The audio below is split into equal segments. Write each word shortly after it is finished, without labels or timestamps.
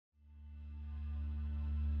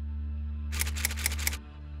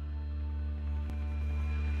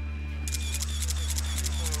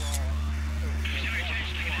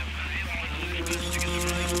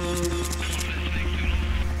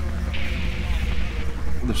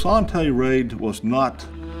The Sante raid was not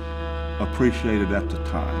appreciated at the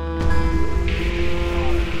time.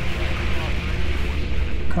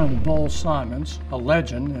 Colonel Bull Simons, a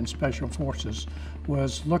legend in Special Forces,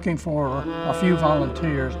 was looking for a few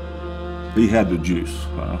volunteers. He had the juice.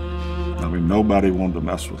 I mean, nobody wanted to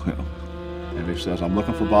mess with him. And he says, I'm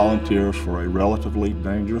looking for volunteers for a relatively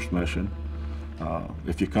dangerous mission.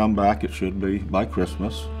 If you come back, it should be by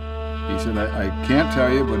Christmas. He said, I can't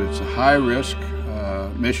tell you, but it's a high-risk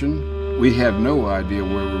mission. We had no idea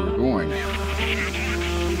where we were going.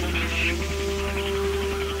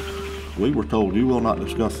 We were told, you will not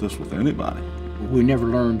discuss this with anybody. We never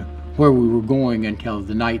learned where we were going until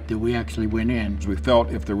the night that we actually went in. We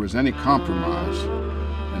felt if there was any compromise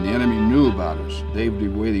and the enemy knew about us, they'd be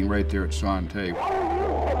waiting right there at Sante.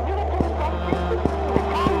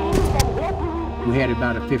 We had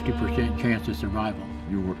about a 50% chance of survival.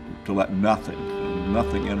 You were to let nothing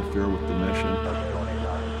interfere with the mission.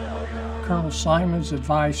 Colonel Simon's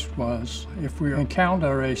advice was, if we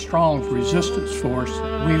encounter a strong resistance force,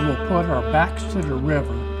 we will put our backs to the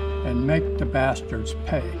river and make the bastards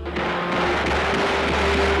pay.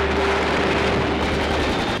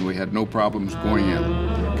 We had no problems going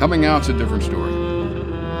in. Coming out's a different story.